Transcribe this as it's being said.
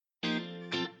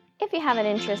If you have an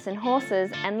interest in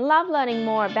horses and love learning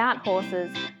more about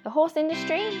horses, the horse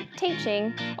industry,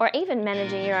 teaching, or even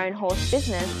managing your own horse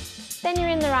business, then you're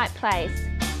in the right place.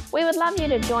 We would love you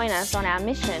to join us on our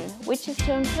mission, which is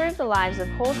to improve the lives of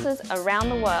horses around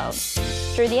the world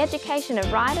through the education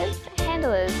of riders,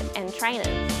 handlers, and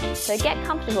trainers. So get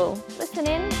comfortable, listen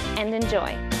in, and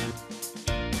enjoy.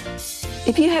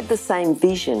 If you have the same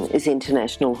vision as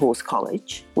International Horse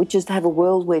College, which is to have a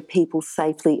world where people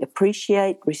safely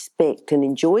appreciate, respect and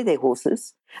enjoy their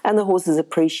horses, and the horses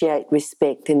appreciate,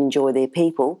 respect and enjoy their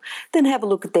people, then have a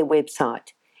look at their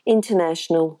website,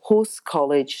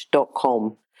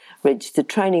 internationalhorsecollege.com. Registered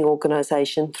Training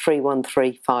Organisation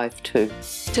 31352.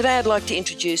 Today I'd like to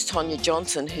introduce Tonya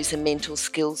Johnson, who's a mental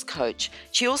skills coach.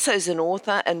 She also is an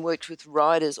author and worked with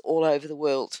riders all over the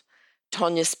world.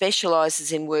 Tonya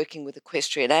specialises in working with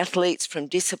equestrian athletes from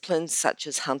disciplines such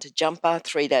as hunter-jumper,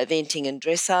 three-day eventing and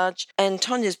dressage. And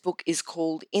Tonya's book is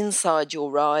called Inside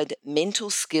Your Ride, Mental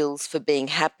Skills for Being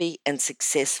Happy and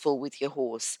Successful with Your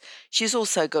Horse. She's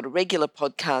also got a regular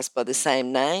podcast by the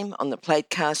same name on the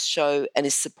Platecast show and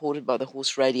is supported by the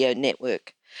Horse Radio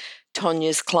Network.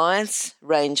 Tonya's clients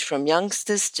range from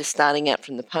youngsters just starting out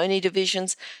from the pony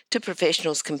divisions to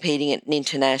professionals competing at an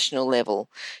international level.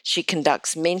 She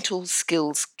conducts mental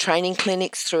skills training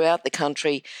clinics throughout the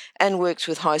country and works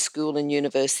with high school and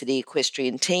university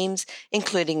equestrian teams,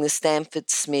 including the Stanford,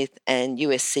 Smith and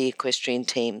USC equestrian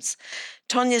teams.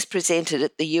 Tonya's presented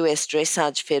at the US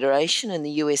Dressage Federation and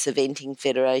the US Eventing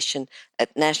Federation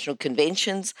at national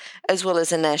conventions, as well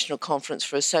as a national conference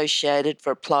for Associated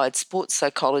for Applied Sports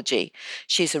Psychology.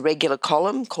 She's a regular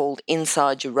column called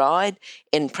Inside Your Ride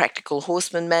in Practical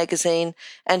Horseman magazine,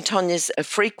 and Tonya's a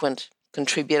frequent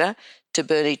contributor to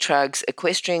Bernie Trugg's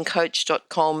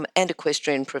equestriancoach.com and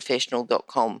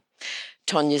equestrianprofessional.com.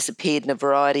 Tonya's appeared in a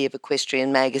variety of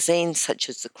equestrian magazines such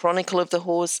as the Chronicle of the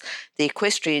Horse, the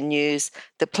Equestrian News,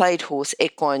 the Played Horse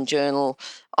Equine Journal,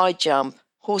 iJump,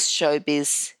 Horse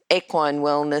Showbiz, Equine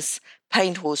Wellness,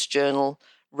 Paint Horse Journal,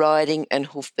 Riding and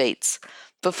Hoofbeats.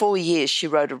 For 4 years, she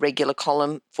wrote a regular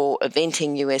column for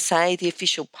Eventing USA, the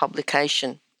official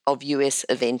publication of US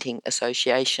Eventing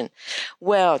Association.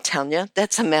 Wow, Tonya,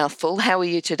 that's a mouthful. How are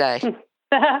you today?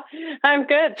 I'm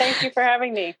good. Thank you for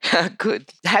having me.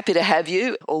 Good. Happy to have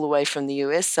you all the way from the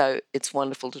US, so it's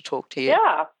wonderful to talk to you.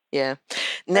 Yeah.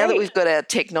 Now that we've got our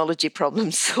technology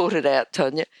problems sorted out,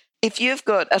 Tonya, if you've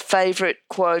got a favourite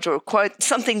quote or a quote,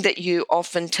 something that you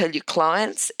often tell your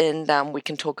clients, and we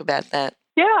can talk about that.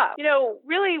 Yeah.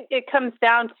 Really it comes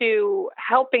down to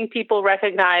helping people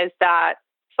recognize that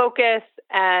focus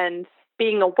and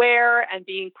being aware and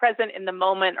being present in the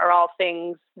moment are all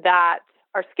things that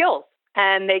are skills,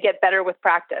 and they get better with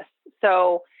practice.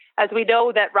 So as we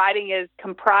know that riding is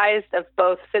comprised of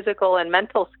both physical and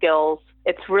mental skills,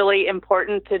 it's really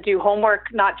important to do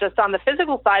homework, not just on the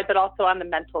physical side, but also on the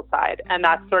mental side. And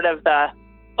that's sort of the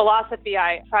philosophy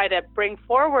I try to bring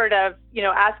forward of,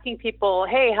 asking people,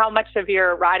 hey, how much of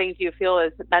your riding do you feel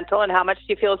is mental and how much do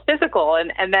you feel is physical?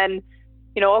 And then,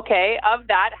 okay, of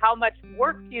that, how much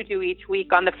work do you do each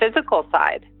week on the physical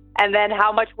side? And then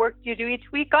how much work do you do each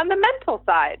week on the mental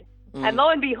side? And lo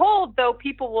and behold, though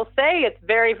people will say it's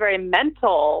very, very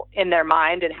mental in their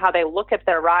mind and how they look at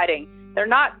their riding, they're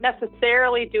not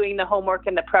necessarily doing the homework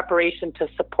and the preparation to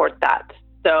support that.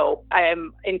 So I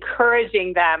am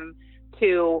encouraging them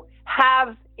to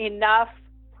have enough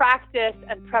practice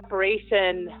and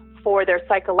preparation for their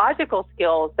psychological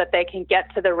skills that they can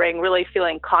get to the ring really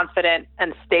feeling confident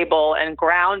and stable and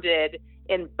grounded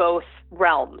in both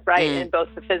realms, right? In both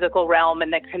the physical realm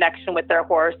and the connection with their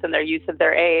horse and their use of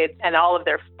their aids and all of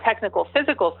their technical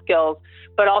physical skills,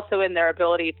 but also in their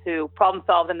ability to problem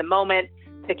solve in the moment,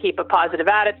 to keep a positive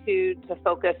attitude, to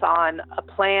focus on a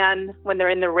plan when they're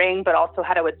in the ring, but also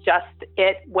how to adjust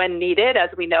it when needed. As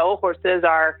we know, horses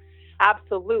are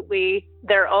absolutely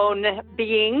their own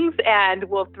beings and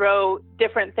will throw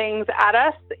different things at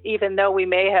us, even though we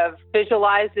may have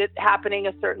visualized it happening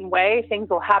a certain way. Things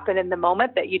will happen in the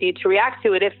moment that you need to react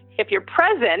to it. If you're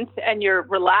present and you're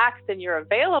relaxed and you're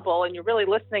available and you're really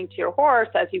listening to your horse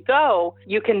as you go,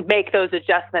 you can make those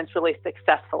adjustments really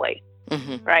successfully.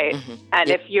 Right. And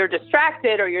if you're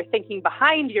distracted or you're thinking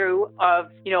behind you of,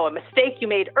 a mistake you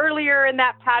made earlier in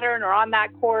that pattern or on that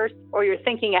course, or you're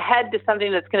thinking ahead to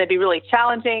something that's going to be really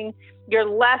challenging, you're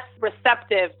less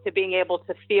receptive to being able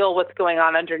to feel what's going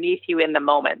on underneath you in the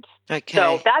moment. Okay.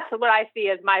 So that's what I see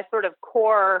as my sort of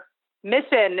core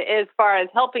mission as far as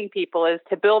helping people, is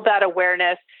to build that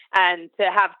awareness and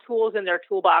to have tools in their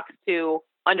toolbox to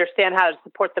understand how to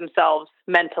support themselves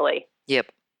mentally. Yep.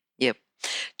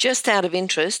 Just out of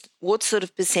interest, what sort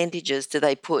of percentages do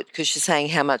they put? Because you're saying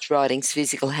how much riding's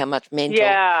physical, how much mental.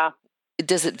 Yeah.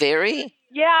 Does it vary?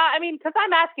 Yeah, I mean, because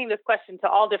I'm asking this question to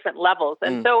all different levels.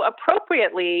 And so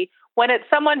appropriately, when it's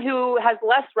someone who has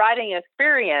less riding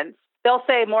experience, they'll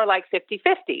say more like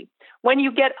 50-50. When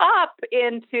you get up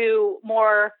into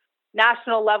more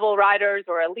national level riders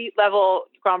or elite level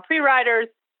Grand Prix riders,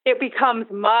 it becomes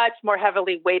much more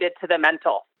heavily weighted to the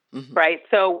mental, right?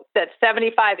 So that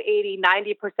 75, 80,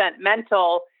 90%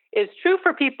 mental is true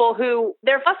for people who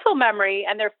their muscle memory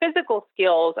and their physical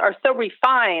skills are so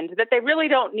refined that they really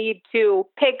don't need to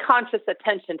pay conscious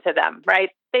attention to them, right?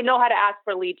 They know how to ask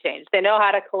for lead change. They know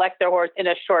how to collect their horse in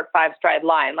a short 5-stride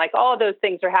line. Like all of those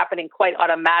things are happening quite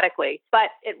automatically. But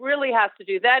it really has to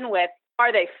do then with,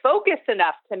 are they focused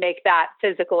enough to make that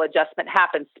physical adjustment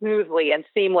happen smoothly and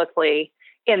seamlessly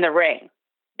in the ring?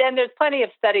 Then there's plenty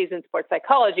of studies in sports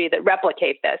psychology that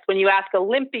replicate this. When you ask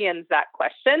Olympians that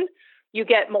question, you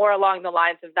get more along the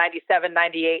lines of 97,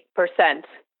 98%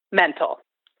 mental.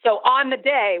 So on the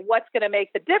day, what's going to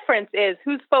make the difference is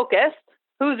who's focused,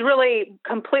 who's really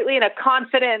completely in a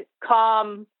confident,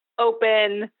 calm,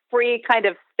 open, free kind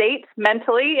of state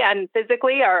mentally and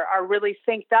physically are really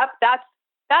synced up. That's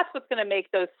what's going to make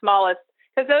those smallest,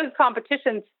 because those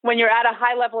competitions, when you're at a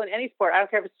high level in any sport, I don't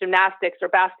care if it's gymnastics or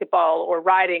basketball or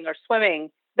riding or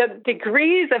swimming, the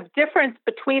degrees of difference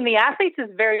between the athletes is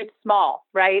very small,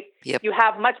 right? Yep. You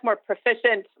have much more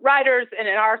proficient riders. And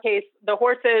in our case, the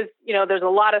horses, there's a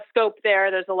lot of scope there.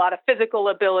 There's a lot of physical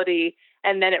ability.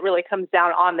 And then it really comes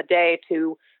down on the day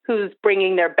to who's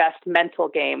bringing their best mental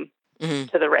game to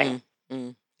the ring.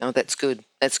 Oh, that's good.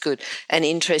 That's good. And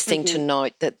interesting to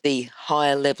note that the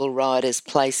higher level riders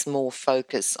place more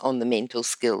focus on the mental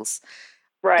skills.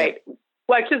 Right. Yep.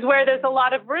 Which is where there's a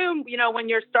lot of room, when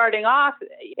you're starting off,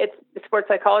 sports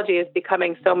psychology is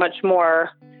becoming so much more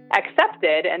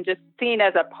accepted and just seen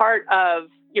as a part of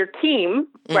your team,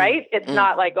 right? It's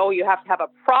not like, you have to have a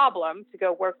problem to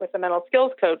go work with a mental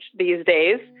skills coach these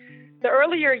days. The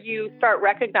earlier you start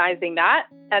recognizing that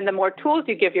and the more tools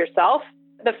you give yourself,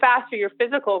 the faster your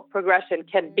physical progression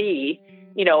can be.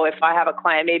 If I have a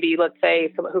client, maybe let's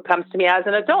say someone who comes to me as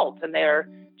an adult and they're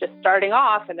just starting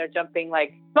off and they're jumping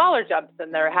like smaller jumps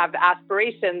and they have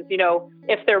aspirations,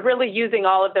 if they're really using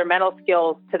all of their mental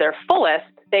skills to their fullest,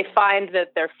 they find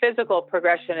that their physical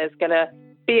progression is going to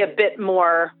be a bit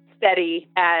more steady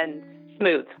and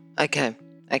smooth. Okay.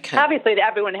 Obviously,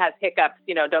 everyone has hiccups,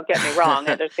 don't get me wrong.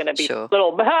 And there's going to be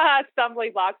little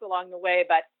stumbling blocks along the way,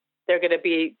 but they're going to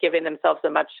be giving themselves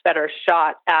a much better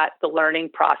shot at the learning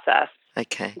process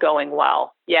going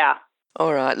well. Yeah.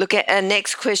 All right. Look, our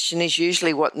next question is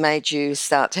usually what made you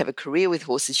start to have a career with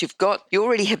horses. You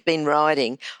already have been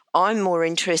riding. I'm more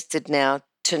interested now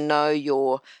to know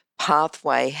your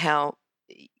pathway, how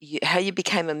you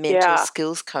became a mental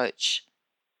skills coach.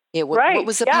 Yeah, what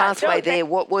was the pathway there?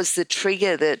 What was the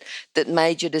trigger that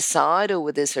made you decide, or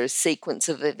was there a sequence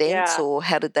of events, or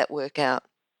how did that work out?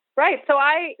 Right. So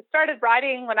I started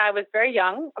riding when I was very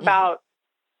young, about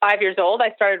 5 years old.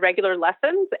 I started regular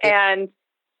lessons and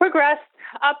progressed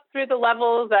up through the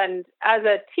levels, and as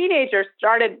a teenager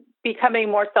started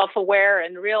becoming more self-aware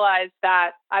and realized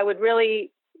that I would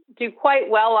really do quite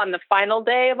well on the final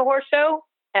day of a horse show,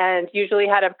 and usually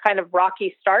had a kind of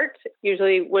rocky start.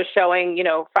 Usually was showing,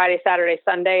 Friday, Saturday,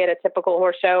 Sunday at a typical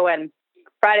horse show, and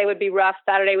Friday would be rough,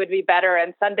 Saturday would be better,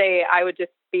 and Sunday I would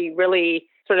just be really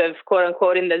sort of quote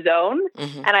unquote in the zone.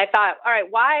 And I thought, all right,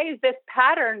 why is this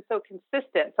pattern so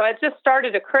consistent? So it just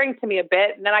started occurring to me a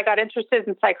bit. And then I got interested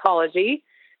in psychology.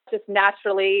 Just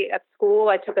naturally at school,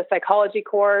 I took a psychology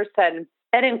course. And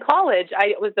in college,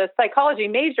 I was a psychology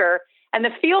major. And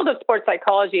the field of sports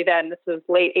psychology then, this was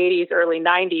late 80s, early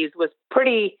 90s, was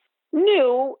pretty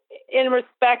new in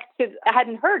respect to, I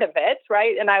hadn't heard of it,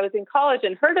 right? And I was in college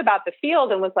and heard about the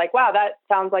field and was like, wow, that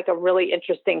sounds like a really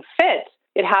interesting fit.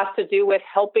 It has to do with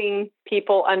helping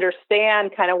people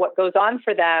understand kind of what goes on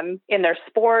for them in their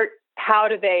sport. How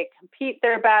do they compete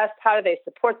their best? How do they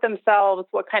support themselves?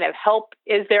 What kind of help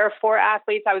is there for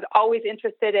athletes? I was always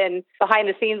interested in behind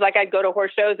the scenes. Like I'd go to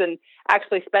horse shows and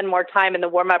actually spend more time in the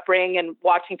warm-up ring and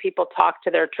watching people talk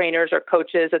to their trainers or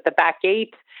coaches at the back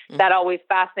gate. That always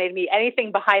fascinated me.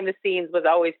 Anything behind the scenes was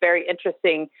always very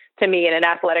interesting to me in an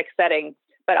athletic setting.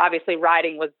 But obviously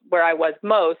riding was where I was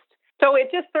most. So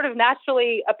it just sort of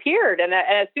naturally appeared. And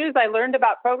as soon as I learned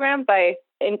about programs, I,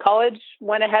 in college,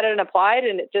 went ahead and applied,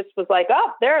 and it just was like,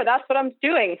 oh, that's what I'm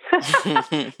doing. So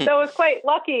it was quite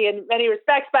lucky in many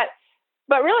respects. But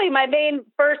really my main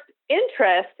first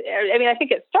interest, I think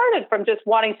it started from just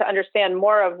wanting to understand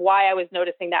more of why I was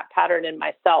noticing that pattern in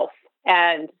myself.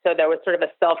 And so there was sort of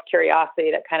a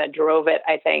self-curiosity that kind of drove it,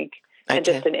 I think, and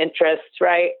just an interest,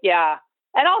 right? Yeah.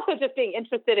 And also just being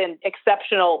interested in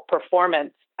exceptional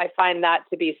performance. I find that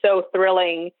to be so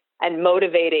thrilling and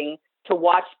motivating to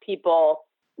watch people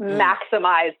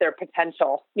maximize their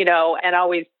potential, and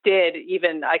always did,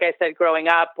 even, like I said, growing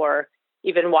up, or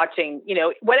even watching,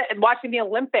 watching the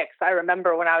Olympics. I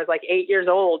remember when I was like 8 years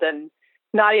old, and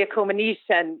Nadia Comaneci,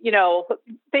 and,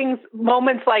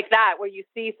 moments like that where you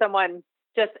see someone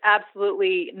just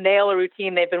absolutely nail a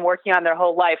routine they've been working on their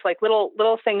whole life, like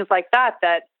little things like that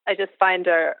I just find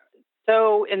are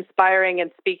so inspiring and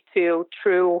speak to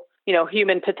true,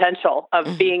 human potential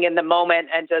of being in the moment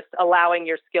and just allowing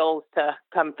your skills to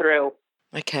come through.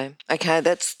 Okay,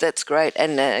 that's great,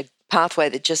 and a pathway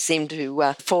that just seemed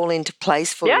to fall into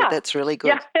place for you. That's really good.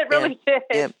 Yeah, it really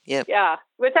did. Yep. Yeah,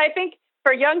 which I think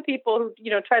for young people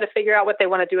who try to figure out what they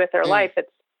want to do with their life,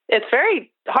 it's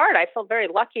very hard. I feel very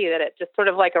lucky that it just sort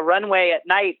of like a runway at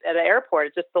night at an airport.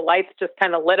 It just, the lights just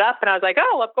kind of lit up, and I was like,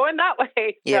 oh, I'm going that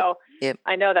way. So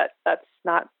I know that's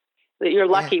not. You're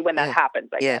lucky when that happens,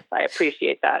 I guess. I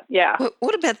appreciate that. Yeah.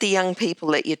 What about the young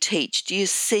people that you teach? Do you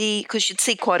see, because you'd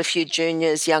see quite a few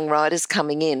juniors, young riders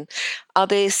coming in, are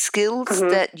there skills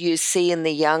that you see in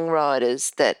the young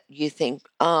riders that you think,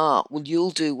 well,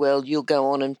 you'll do well, you'll go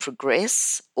on and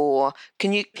progress? Or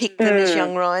can you pick them as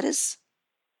young riders?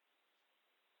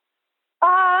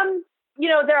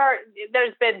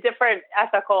 There's been different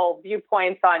ethical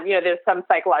viewpoints on, there's some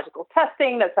psychological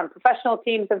testing that some professional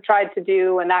teams have tried to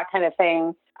do and that kind of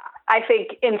thing. I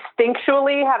think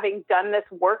instinctually, having done this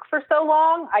work for so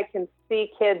long, I can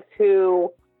see kids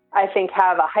who I think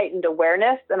have a heightened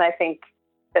awareness. And I think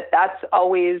that that's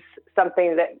always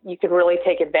something that you can really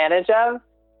take advantage of.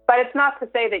 But it's not to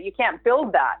say that you can't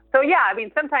build that. So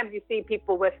sometimes you see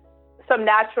people with some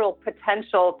natural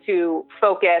potential to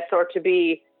focus or to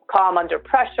be calm under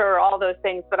pressure, all those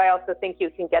things. But I also think you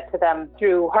can get to them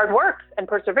through hard work and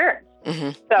perseverance. So,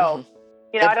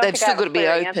 I don't think I have a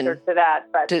clear answer to that.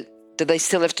 But do they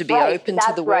still have to be open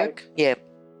to the work? Right.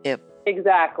 Yep.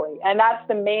 Exactly. And that's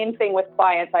the main thing with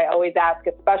clients I always ask,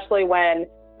 especially when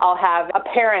I'll have a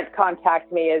parent contact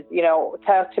me, is,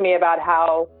 talk to me about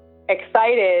how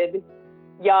excited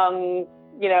young,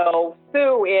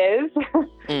 Sue is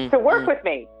to work with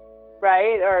me.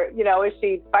 Right? Or, is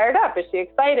she fired up? Is she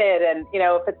excited? And,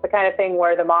 if it's the kind of thing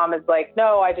where the mom is like,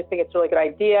 no, I just think it's a really good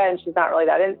idea, and she's not really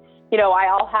that in,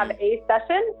 I'll have a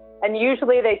session, and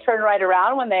usually they turn right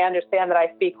around when they understand that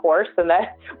I speak horse and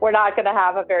that we're not going to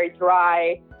have a very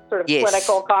dry sort of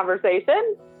clinical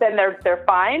conversation. Then they're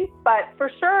fine. But for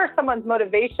sure, someone's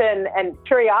motivation and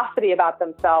curiosity about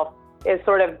themselves is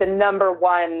sort of the number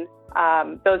one.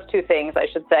 Those two things, I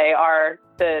should say, are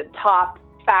the top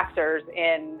factors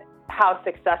in how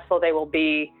successful they will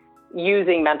be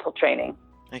using mental training.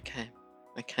 Okay.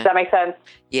 Does that make sense?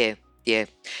 Yeah.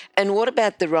 And what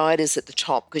about the riders at the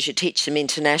top? Because you teach some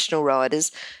international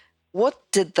riders. What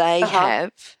did they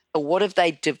have, or what have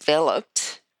they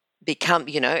developed,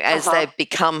 as they've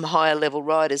become higher level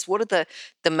riders? What are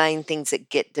the main things that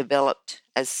get developed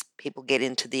as people get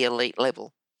into the elite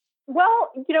level? Well,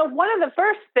 one of the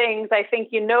first things I think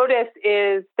you notice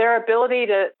is their ability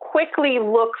to quickly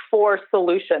look for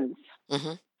solutions.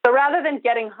 So rather than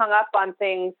getting hung up on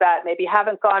things that maybe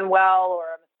haven't gone well, or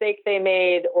a mistake they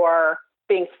made, or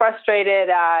being frustrated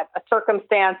at a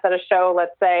circumstance at a show,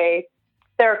 let's say,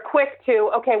 they're quick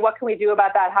to, okay, what can we do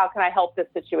about that? How can I help this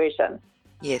situation?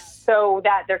 Yes. So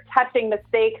that they're catching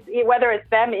mistakes, whether it's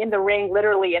them in the ring,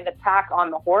 literally in the tack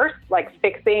on the horse, like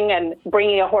fixing and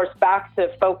bringing a horse back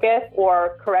to focus,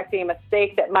 or correcting a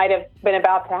mistake that might have been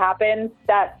about to happen.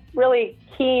 That really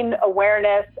keen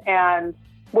awareness and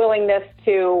willingness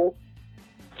to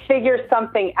figure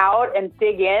something out and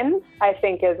dig in, I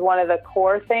think, is one of the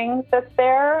core things that's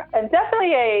there. And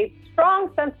definitely a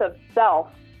strong sense of self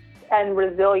and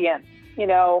resilience,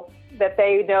 that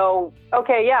they know,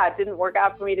 okay, it didn't work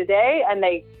out for me today. And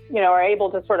they, are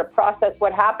able to sort of process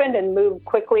what happened and move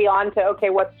quickly on to, okay,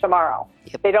 what's tomorrow?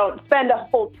 Yep. They don't spend a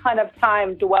whole ton of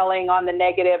time dwelling on the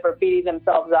negative or beating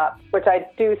themselves up, which I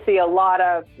do see a lot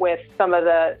of with some of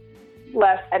the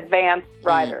less advanced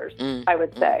riders, I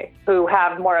would say, who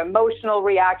have more emotional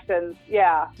reactions.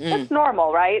 That's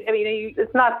normal, right? I mean,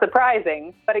 it's not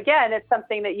surprising. But again, it's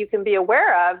something that you can be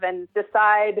aware of and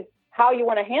decide how you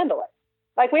want to handle it.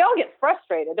 Like, we all get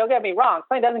frustrated. Don't get me wrong.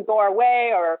 Something doesn't go our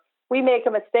way, or we make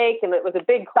a mistake and it was a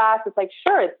big class. It's like,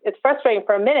 sure, it's frustrating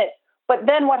for a minute, But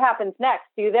then what happens next?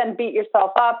 Do you then beat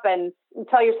yourself up and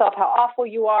tell yourself how awful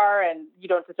you are and you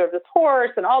don't deserve this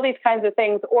horse and all these kinds of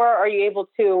things? Or are you able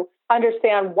to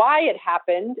understand why it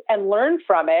happened and learn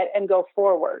from it and go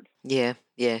forward? Yeah.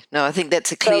 No, I think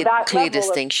that's a clear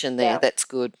distinction there. That's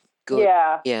good.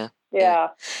 Yeah.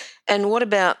 And what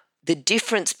about the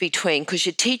difference between, because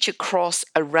you teach across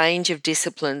a range of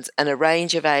disciplines and a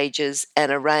range of ages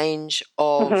and a range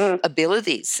of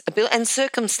abilities and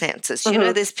circumstances. You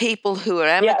know, there's people who are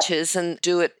amateurs and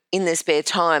do it in their spare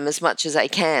time as much as they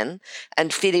can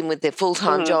and fit in with their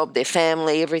full-time job, their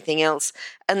family, everything else.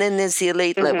 And then there's the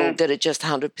elite level that are just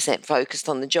 100% focused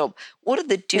on the job. What are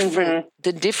the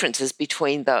differences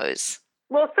between those?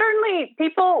 Well, certainly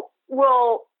people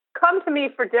will come to me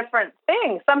for different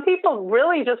things. Some people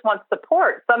really just want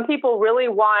support. Some people really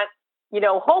want,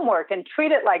 homework and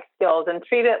treat it like skills and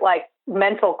treat it like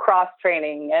mental cross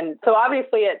training. And so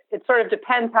obviously it sort of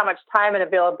depends how much time and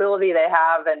availability they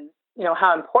have and,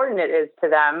 how important it is to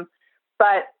them.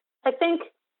 But I think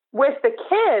with the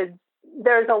kids,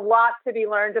 there's a lot to be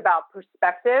learned about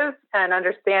perspective and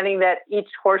understanding that each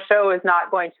horse show is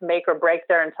not going to make or break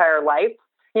their entire life.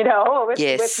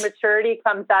 With maturity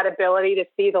comes that ability to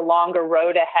see the longer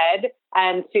road ahead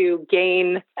and to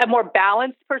gain a more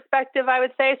balanced perspective, I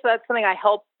would say. So that's something I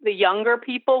help the younger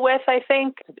people with, I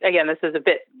think. Again, this is a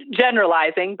bit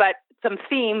generalizing, but some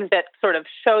themes that sort of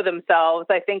show themselves.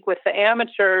 I think with the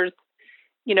amateurs,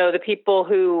 the people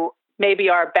who maybe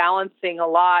are balancing a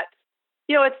lot,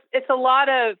 it's a lot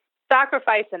of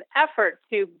sacrifice and effort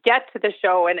to get to the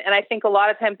show. And I think a lot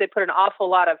of times they put an awful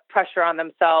lot of pressure on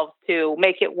themselves to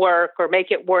make it work or make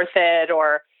it worth it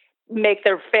or make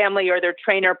their family or their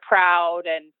trainer proud.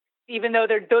 And even though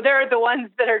they're the ones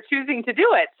that are choosing to do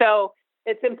it. So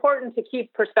it's important to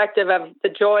keep perspective of the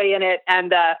joy in it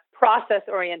and the process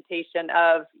orientation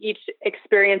of each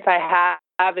experience I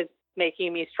have is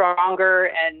making me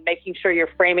stronger and making sure you're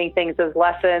framing things as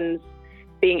lessons,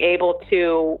 being able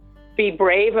to be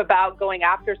brave about going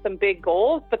after some big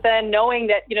goals, but then knowing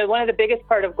that, one of the biggest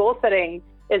part of goal setting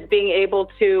is being able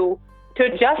to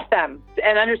adjust them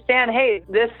and understand, hey,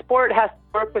 this sport has to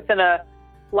work within a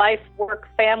life, work,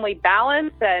 family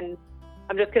balance. And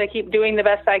I'm just going to keep doing the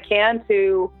best I can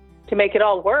to make it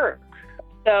all work.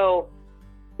 So,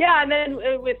 yeah. And then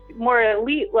with more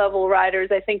elite level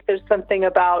riders, I think there's something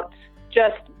about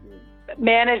just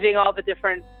managing all the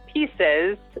different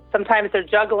pieces. Sometimes they're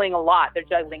juggling a lot. They're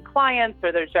juggling clients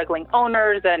or they're juggling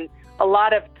owners and a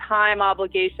lot of time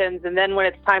obligations. And then when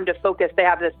it's time to focus, they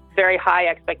have this very high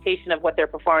expectation of what their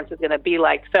performance is going to be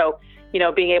like. So,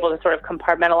 being able to sort of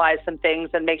compartmentalize some things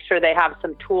and make sure they have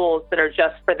some tools that are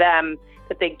just for them,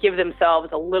 that they give themselves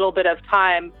a little bit of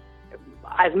time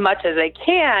as much as they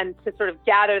can to sort of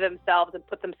gather themselves and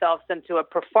put themselves into a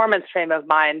performance frame of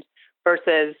mind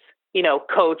versus,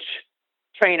 coach,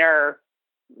 trainer,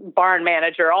 barn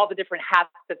manager, all the different hats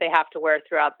that they have to wear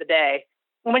throughout the day.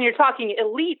 And when you're talking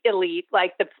elite,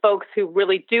 like the folks who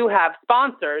really do have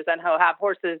sponsors and who have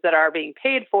horses that are being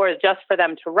paid for just for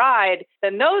them to ride,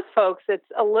 then those folks,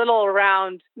 it's a little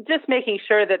around just making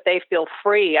sure that they feel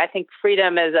free. I think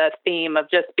freedom is a theme of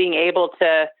just being able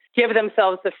to give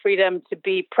themselves the freedom to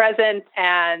be present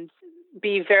and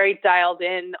be very dialed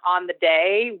in on the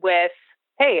day with,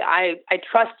 hey, I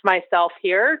trust myself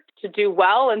here to do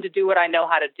well and to do what I know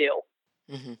how to do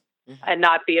and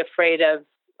not be afraid of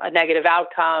a negative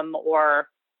outcome or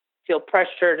feel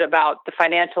pressured about the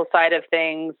financial side of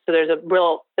things. So there's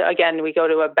again, we go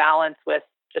to a balance with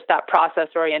just that process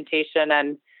orientation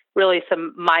and really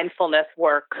some mindfulness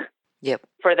work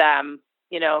for them,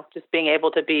 just being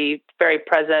able to be very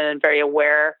present and very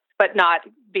aware, but not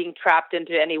being trapped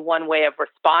into any one way of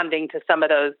responding to some of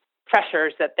those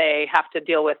pressures that they have to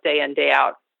deal with day in, day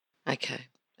out. Okay.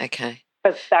 Because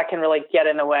that can really get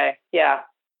in the way. Yeah.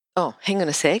 Oh, hang on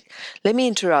a sec. Let me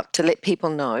interrupt to let people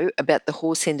know about the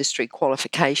horse industry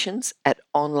qualifications at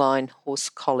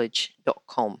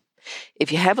onlinehorsecollege.com.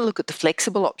 If you have a look at the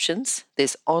flexible options,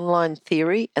 there's online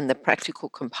theory and the practical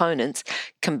components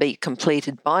can be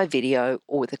completed by video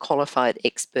or with a qualified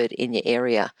expert in your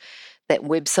area. That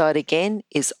website again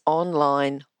is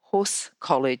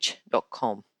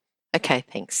onlinehorsecollege.com. Okay,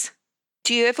 thanks.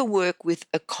 Do you ever work with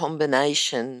a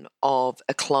combination of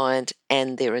a client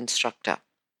and their instructor?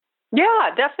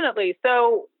 Yeah, definitely.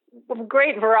 So a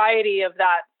great variety of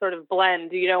that sort of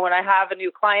blend. When I have a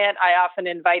new client, I often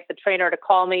invite the trainer to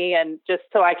call me and just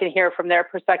so I can hear from their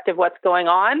perspective what's going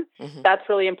on. That's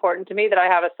really important to me, that I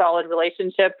have a solid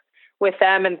relationship with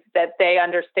them and that they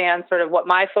understand sort of what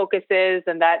my focus is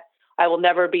and that I will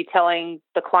never be telling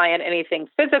the client anything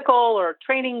physical or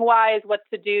training wise what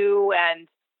to do. And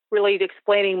really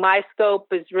explaining my scope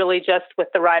is really just with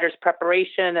the rider's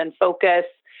preparation and focus.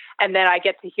 And then I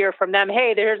get to hear from them,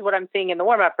 hey, here's what I'm seeing in the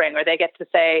warm-up ring. Or they get to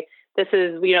say, this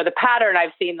is, the pattern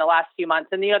I've seen the last few months.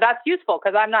 And, that's useful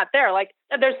because I'm not there. Like,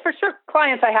 there's for sure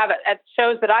clients I have at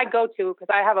shows that I go to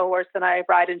because I have a horse and I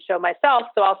ride and show myself.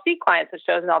 So I'll see clients at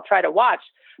shows and I'll try to watch.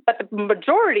 But the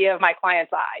majority of my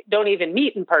clients I don't even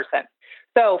meet in person.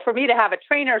 So for me to have a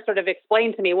trainer sort of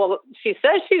explain to me, well, she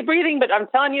says she's breathing, but I'm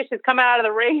telling you, she's coming out of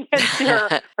the ring and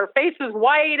her face is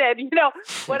white and,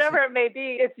 whatever it may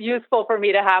be, it's useful for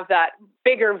me to have that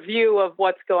bigger view of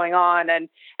what's going on. And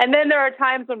then there are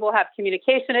times when we'll have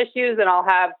communication issues and I'll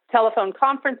have telephone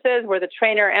conferences where the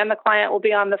trainer and the client will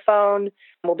be on the phone.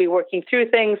 We'll be working through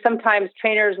things. Sometimes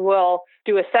trainers will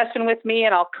do a session with me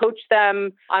and I'll coach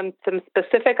them on some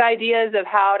specific ideas of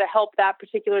how to help that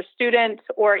particular student.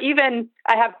 Or even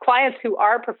I have clients who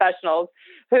are professionals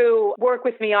who work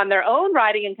with me on their own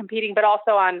riding and competing, but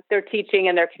also on their teaching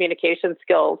and their communication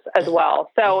skills as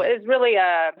well. So it's really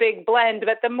a big blend.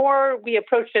 But the more we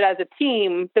approach it as a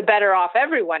team, the better off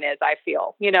everyone is, I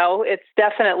feel. It's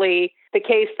definitely the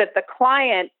case that the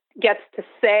client gets to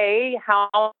say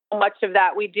how much of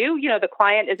that we do. The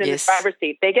client is in the driver's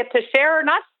seat. They get to share or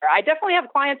not share. I definitely have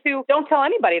clients who don't tell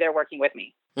anybody they're working with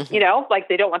me. Like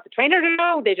they don't want the trainer to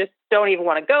know. They just don't even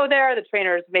want to go there. The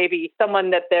trainer is maybe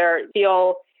someone that they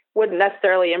feel wouldn't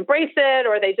necessarily embrace it,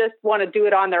 or they just want to do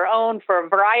it on their own for a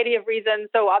variety of reasons.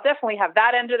 So I'll definitely have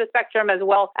that end of the spectrum, as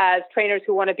well as trainers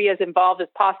who want to be as involved as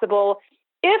possible.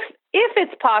 If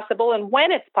it's possible and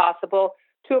when it's possible,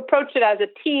 to approach it as a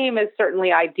team is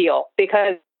certainly ideal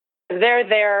because they're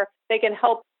there. They can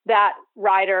help that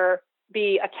rider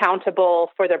be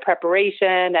accountable for their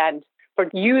preparation and for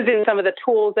using some of the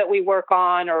tools that we work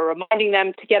on, or reminding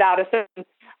them to get out a certain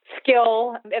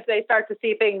skill if they start to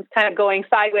see things kind of going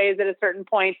sideways at a certain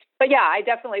point. But yeah, I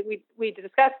definitely, we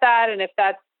discuss that. And if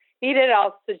that's needed,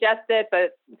 I'll suggest it.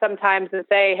 But sometimes I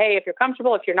say, hey, if you're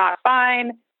comfortable, if you're not,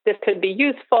 fine, this could be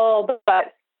useful.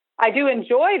 But I do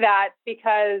enjoy that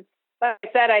because, like I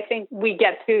said, I think we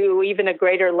get to even a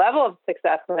greater level of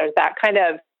success when there's that kind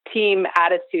of team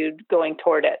attitude going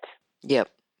toward it. Yep.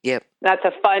 That's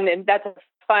a fun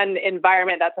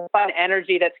environment. That's a fun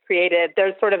energy that's created.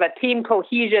 There's sort of a team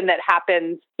cohesion that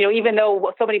happens. Even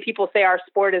though so many people say our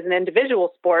sport is an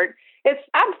individual sport, it's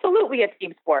absolutely a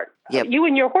team sport. Yep. You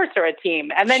and your horse are a team,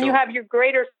 and then you have your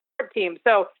greater team.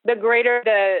 So the greater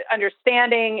the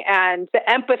understanding and the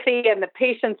empathy and the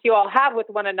patience you all have with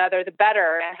one another, the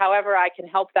better. And however I can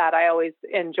help that, I always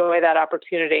enjoy that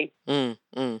opportunity.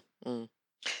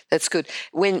 That's good.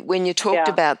 When you talked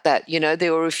about that,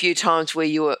 there were a few times where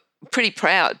you were pretty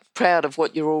proud of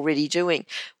what you're already doing.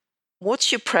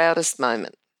 What's your proudest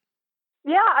moment?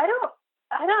 Yeah, I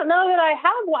don't know that I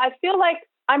have one. I feel like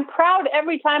I'm proud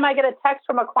every time I get a text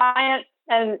from a client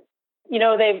and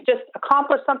they've just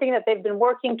accomplished something that they've been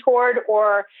working toward,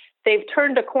 or they've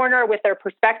turned a corner with their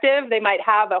perspective. They might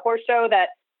have a horse show that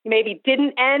maybe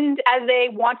didn't end as they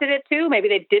wanted it to. Maybe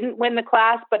they didn't win the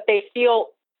class, but they feel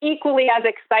equally as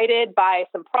excited by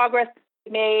some progress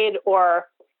they made, or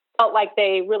felt like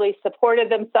they really supported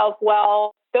themselves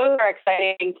well. Those are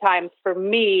exciting times for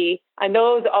me, and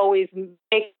those always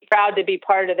make me proud to be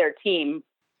part of their team.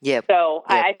 Yep. So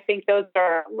I think those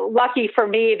are lucky for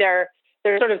me. They're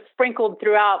sort of sprinkled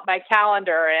throughout my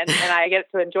calendar, and I get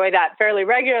to enjoy that fairly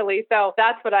regularly. So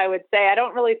that's what I would say. I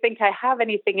don't really think I have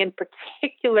anything in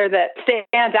particular that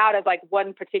stands out as like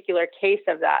one particular case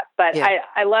of that. But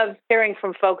I love hearing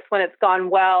from folks when it's gone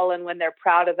well and when they're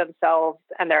proud of themselves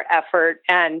and their effort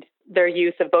and their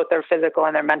use of both their physical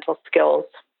and their mental skills.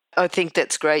 I think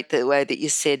that's great, the way that you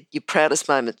said your proudest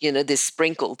moment, they're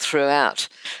sprinkled throughout,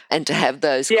 and to have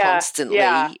those constantly,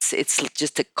 it's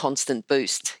just a constant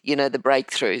boost, the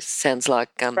breakthrough sounds like.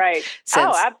 Right.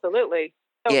 Absolutely.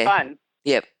 So fun.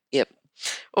 Yep.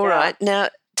 All right. Now,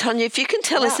 Tonya, if you can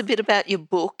tell us a bit about your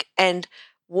book and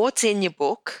what's in your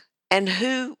book and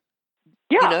who,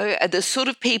 are the sort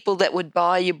of people that would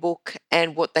buy your book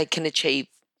and what they can achieve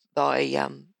by. Yeah,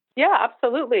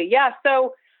 absolutely. Yeah.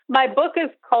 So my book is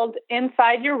called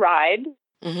Inside Your Ride,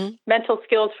 Mental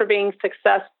Skills for Being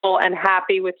Successful and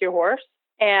Happy with Your Horse.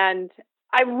 And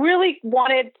I really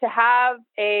wanted to have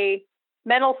a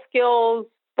mental skills,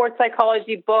 sports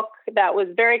psychology book that was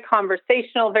very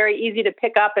conversational, very easy to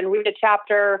pick up and read a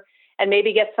chapter and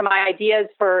maybe get some ideas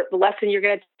for the lesson you're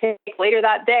going to take later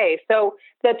that day. So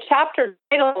the chapter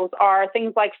titles are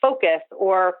things like focus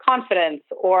or confidence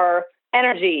or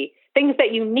energy, things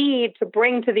that you need to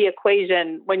bring to the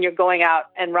equation when you're going out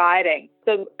and riding.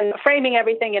 So framing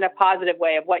everything in a positive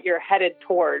way of what you're headed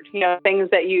toward, things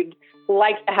that you'd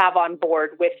like to have on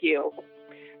board with you.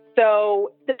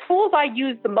 So the tools I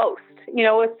use the most,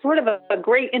 it's sort of a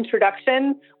great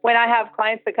introduction when I have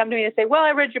clients that come to me and say, well,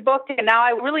 I read your book and now I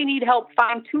really need help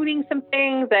fine tuning some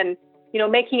things and,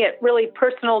 making it really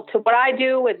personal to what I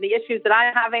do and the issues that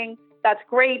I'm having. That's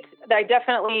great. I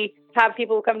definitely have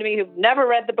people who come to me who've never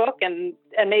read the book and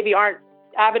maybe aren't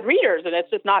avid readers, and it's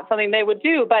just not something they would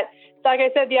do. But like I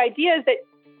said, the idea is that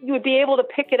you would be able to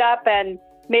pick it up, and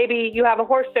maybe you have a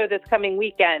horse show this coming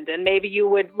weekend, and maybe you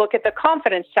would look at the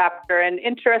confidence chapter, and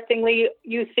interestingly,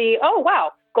 you see, oh,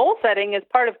 wow, goal setting is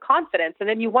part of confidence. And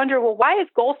then you wonder, well, why is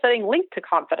goal setting linked to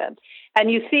confidence?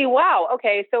 And you see, wow,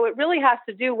 okay, so it really has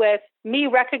to do with me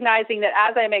recognizing that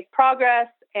as I make progress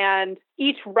and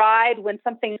each ride, when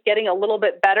something's getting a little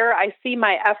bit better, I see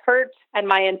my effort and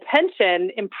my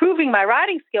intention improving my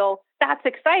riding skill. That's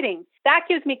exciting. That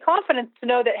gives me confidence to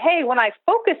know that, hey, when I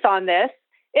focus on this,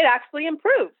 it actually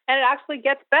improves and it actually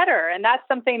gets better. And that's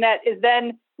something that is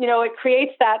then, it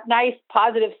creates that nice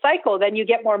positive cycle. Then you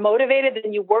get more motivated,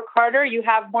 then you work harder, you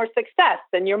have more success,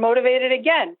 then you're motivated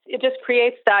again. It just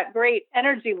creates that great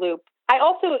energy loop. I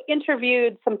also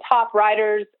interviewed some top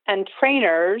riders and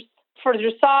trainers for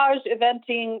dressage,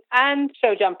 eventing, and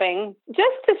show jumping,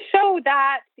 just to show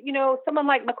that, someone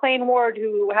like McLean Ward,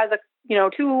 who has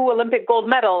 2 Olympic gold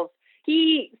medals,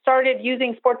 he started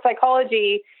using sports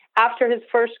psychology after his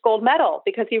first gold medal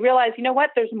because he realized,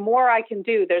 there's more I can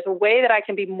do. There's a way that I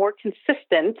can be more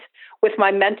consistent with my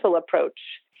mental approach.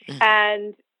 Mm-hmm.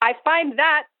 And I find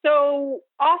that so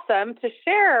awesome to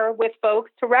share with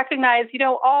folks to recognize,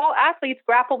 all athletes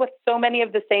grapple with so many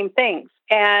of the same things,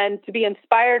 and to be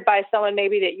inspired by someone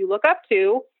maybe that you look up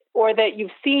to or that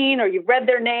you've seen or you've read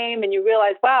their name and you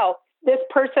realize, wow, this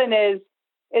person is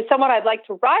someone I'd like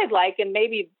to ride like, and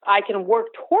maybe I can work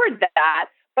toward that.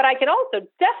 But I can also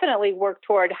definitely work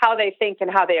toward how they think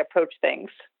and how they approach things,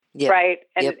 right?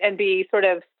 And be sort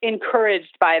of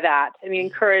encouraged by that. I mean,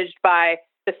 encouraged by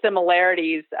the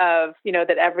similarities of,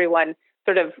 that everyone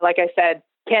sort of, like I said,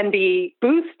 can be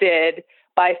boosted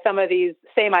by some of these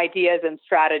same ideas and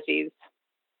strategies.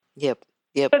 Yep.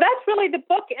 So that's really the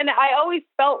book. And I always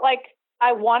felt like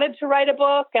I wanted to write a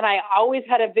book, and I always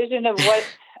had a vision of what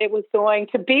it was going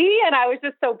to be. And I was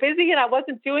just so busy and I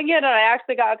wasn't doing it. And I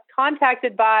actually got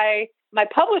contacted by my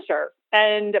publisher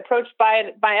and approached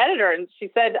by my editor. And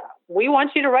she said, we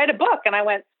want you to write a book. And I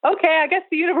went, okay, I guess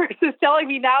the universe is telling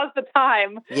me now's the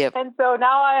time. Yep. And so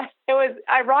now it was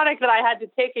ironic that I had to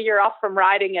take a year off from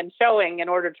riding and showing in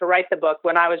order to write the book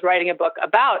when I was writing a book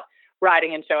about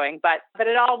riding and showing. But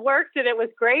it all worked, and it was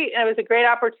great. And it was a great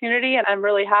opportunity. And I'm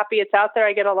really happy it's out there.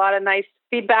 I get a lot of nice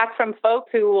feedback from folks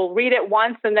who will read it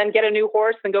once and then get a new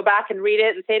horse and go back and read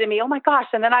it and say to me, oh my gosh,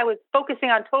 and then I was focusing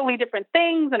on totally different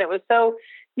things and it was so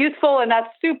useful. And that's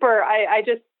super. I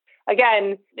just,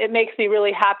 again, it makes me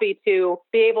really happy to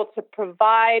be able to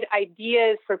provide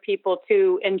ideas for people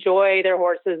to enjoy their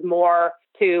horses more,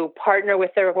 to partner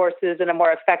with their horses in a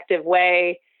more effective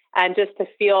way, and just to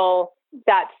feel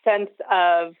that sense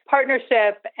of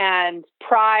partnership and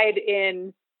pride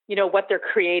in, what they're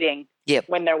creating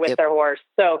when they're with their horse.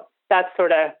 So that's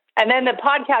sort of, and then the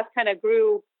podcast kind of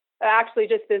grew. Actually,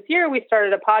 just this year, we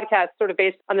started a podcast sort of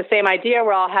based on the same idea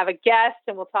where I'll have a guest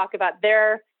and we'll talk about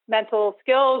their mental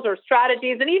skills or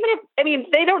strategies. And even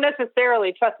if, they don't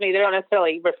necessarily, trust me, they don't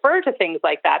necessarily refer to things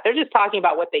like that. They're just talking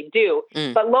about what they do.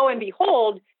 But lo and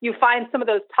behold, you find some of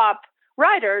those top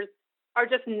riders are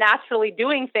just naturally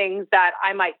doing things that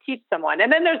I might teach someone.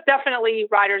 And then there's definitely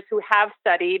riders who have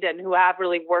studied and who have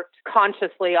really worked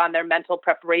consciously on their mental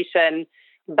preparation.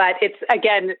 But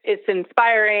it's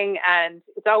inspiring, and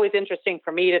it's always interesting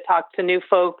for me to talk to new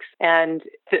folks and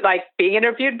like being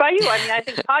interviewed by you. I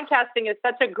think podcasting is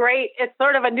such a great, it's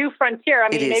sort of a new frontier.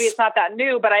 Maybe it's not that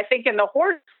new, but I think in the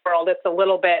horse world, it's a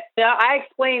little bit, I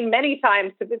explain many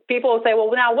times to people who say,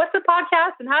 well, now what's a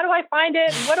podcast and how do I find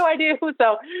it? And what do I do?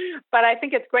 So, but I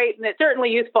think it's great. And it's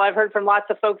certainly useful. I've heard from lots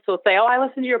of folks who will say, oh, I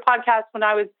listened to your podcast when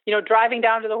I was, driving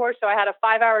down to the horse show. I had a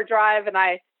 5-hour drive and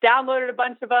I downloaded a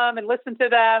bunch of them and listened to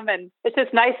them. And it's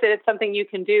just nice that it's something you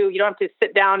can do. You don't have to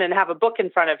sit down and have a book in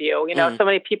front of you. So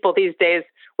many people these days,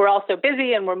 we're all so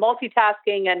busy and we're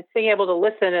multitasking, and being able to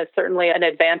listen is certainly an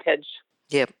advantage.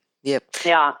 Yep.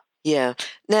 Yeah.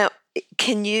 Now,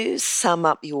 can you sum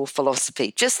up your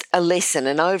philosophy? Just a lesson,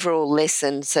 an overall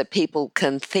lesson, so people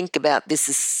can think about this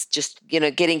is just,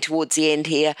 getting towards the end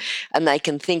here, and they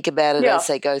can think about it as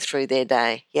they go through their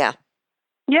day. Yeah.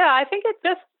 Yeah, I think it's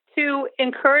just to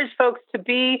encourage folks to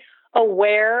be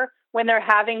aware when they're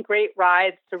having great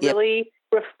rides, to really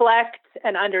reflect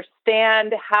and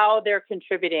understand how they're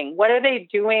contributing. What are they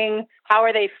doing? How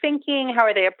are they thinking? How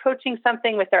are they approaching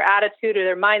something with their attitude or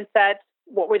their mindset?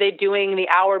 what were they doing the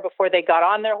hour before they got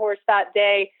on their horse that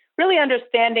day, really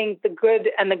understanding the good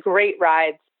and the great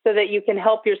rides so that you can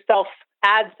help yourself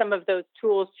add some of those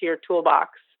tools to your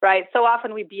toolbox, right? So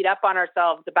often we beat up on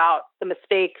ourselves about the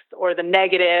mistakes or the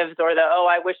negatives or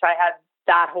I wish I had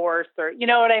that horse, or you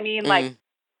know what I mean? Like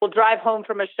we'll drive home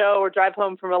from a show or drive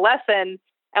home from a lesson,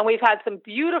 and we've had some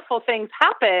beautiful things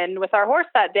happen with our horse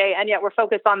that day, and yet we're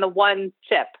focused on the one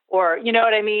chip or, you know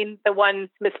what I mean? The one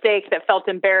mistake that felt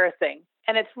embarrassing.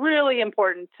 And it's really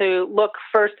important to look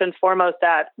first and foremost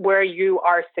at where you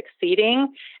are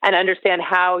succeeding and understand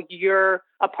how you're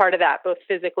a part of that, both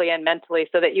physically and mentally,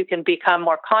 so that you can become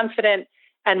more confident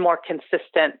and more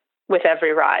consistent with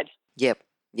every ride. Yep.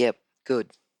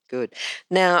 Good.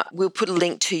 Now, we'll put a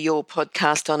link to your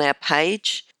podcast on our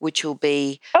page, which will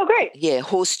be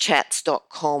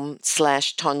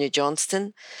horsechats.com/Tonya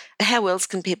Johnston. How else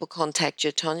can people contact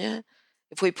you, Tonya?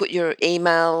 If we put your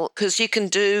email, because you can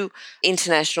do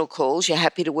international calls, you're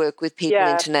happy to work with people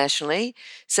internationally.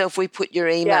 So if we put your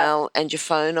email and your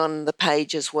phone on the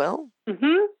page as well.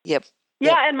 Mm-hmm. Yep.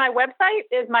 Yeah, and my website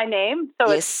is my name.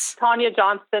 So it's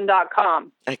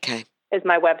TonyaJohnston.com. Okay. Is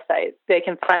my website. They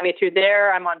can find me through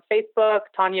there. I'm on Facebook.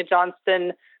 Tonya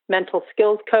Johnston Mental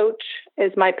Skills Coach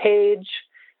is my page.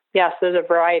 Yes, there's a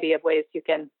variety of ways you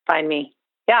can find me.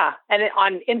 Yeah. And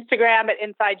on Instagram at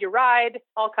Inside Your Ride,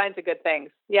 all kinds of good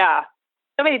things. Yeah.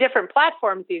 So many different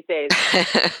platforms these days.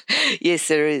 Yes,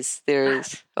 there is.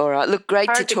 All right. Look,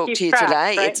 great to talk to you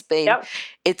today. Right?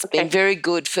 It's been very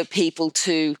good for people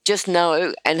to just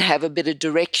know and have a bit of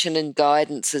direction and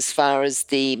guidance as far as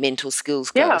the mental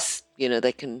skills goes. You know,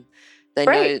 they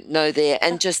know there,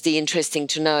 and just the interesting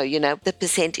to know, you know, the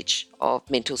percentage of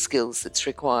mental skills that's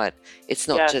required. It's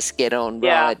not just get on,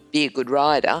 ride, be a good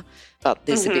rider, but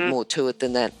there's a bit more to it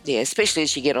than that. Yeah, especially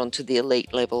as you get onto the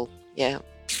elite level. Yeah.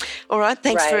 All right.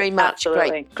 Thanks very much.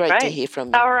 Absolutely. Great to hear from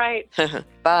you. All right.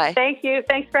 Bye. Thank you.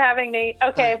 Thanks for having me.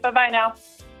 Okay. Bye-bye now.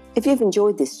 If you've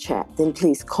enjoyed this chat, then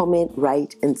please comment,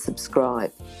 rate and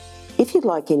subscribe. If you'd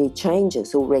like any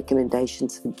changes or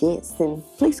recommendations for guests, then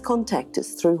please contact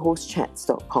us through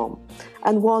horsechats.com.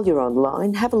 And while you're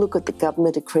online, have a look at the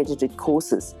government-accredited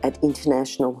courses at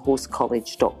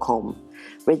internationalhorsecollege.com.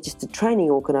 Registered Training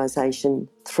Organisation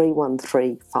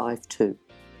 31352.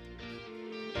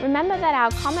 Remember that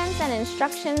our comments and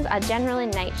instructions are general in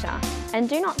nature and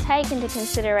do not take into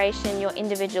consideration your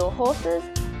individual horses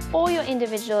or your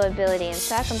individual ability and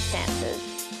circumstances.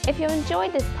 If you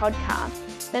enjoyed this podcast,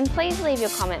 then please leave your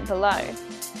comment below.